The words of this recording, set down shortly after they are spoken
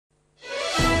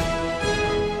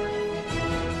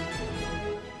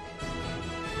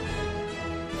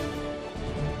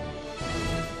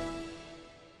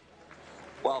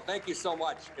Thank you so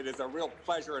much. It is a real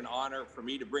pleasure and honor for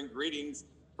me to bring greetings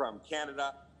from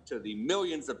Canada to the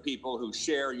millions of people who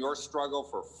share your struggle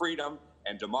for freedom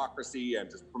and democracy and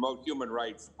to promote human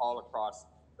rights all across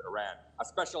Iran. A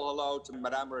special hello to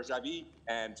Madame Rajavi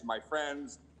and to my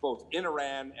friends both in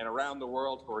Iran and around the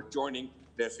world who are joining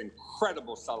this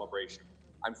incredible celebration.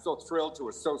 I'm so thrilled to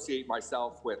associate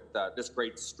myself with this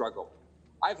great struggle.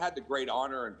 I've had the great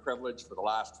honor and privilege for the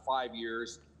last 5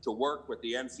 years to work with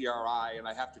the NCRI, and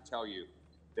I have to tell you,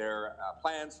 their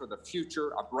plans for the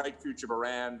future, a bright future of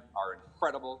Iran, are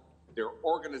incredible. Their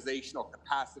organizational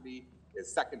capacity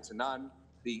is second to none.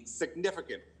 The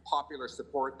significant popular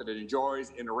support that it enjoys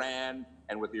in Iran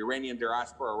and with the Iranian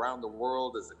diaspora around the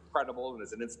world is incredible and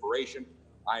is an inspiration.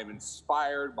 I am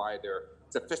inspired by their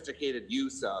sophisticated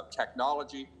use of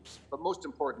technology, but most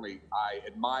importantly, I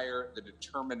admire the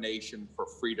determination for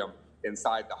freedom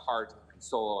inside the heart and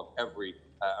soul of every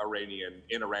Iranian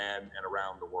in Iran and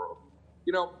around the world.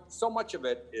 You know, so much of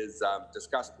it is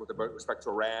discussed with respect to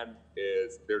Iran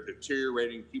is their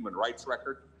deteriorating human rights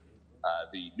record,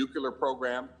 the nuclear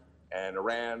program, and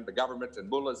Iran, the government and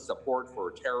mullahs' support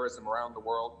for terrorism around the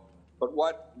world. But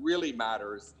what really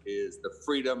matters is the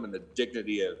freedom and the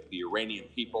dignity of the Iranian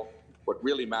people. What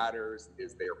really matters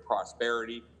is their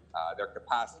prosperity, their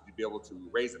capacity to be able to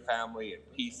raise a family in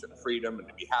peace and freedom and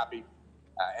to be happy.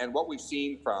 And what we've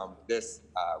seen from this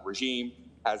regime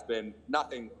has been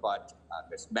nothing but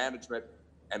mismanagement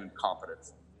and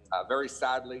incompetence. Very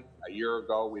sadly, a year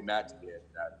ago, we met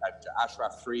at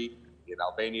Ashraf 3 in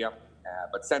Albania.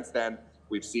 But since then,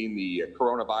 we've seen the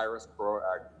coronavirus,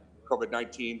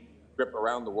 COVID-19, grip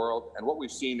around the world. And what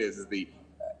we've seen is the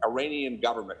Iranian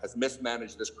government has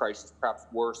mismanaged this crisis perhaps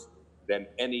worse than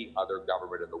any other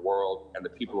government in the world, and the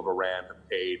people of Iran have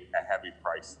paid a heavy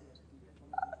price.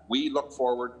 We look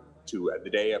forward to the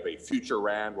day of a future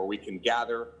Iran where we can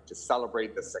gather to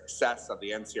celebrate the success of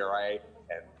the NCRA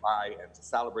and to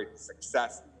celebrate the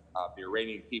success of the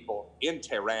Iranian people in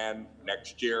Tehran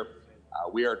next year.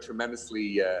 We are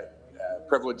tremendously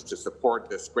privileged to support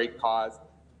this great cause,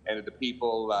 and the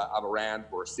people of Iran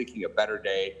who are seeking a better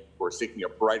day, who are seeking a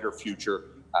brighter future.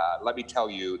 Let me tell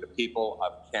you, the people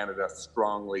of Canada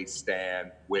strongly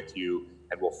stand with you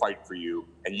and will fight for you,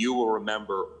 and you will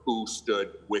remember who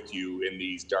stood with you in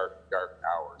these dark, dark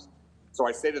hours. So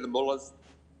I say to the mullahs,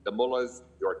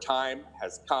 your time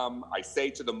has come. I say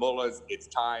to the mullahs, it's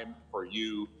time for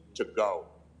you to go.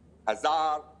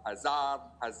 Hazar, Hazar,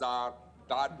 Hazar.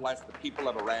 God bless the people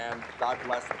of Iran. God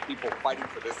bless the people fighting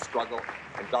for this struggle.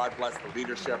 And God bless the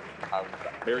leadership of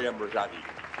Miriam Rajavi.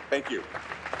 Thank you.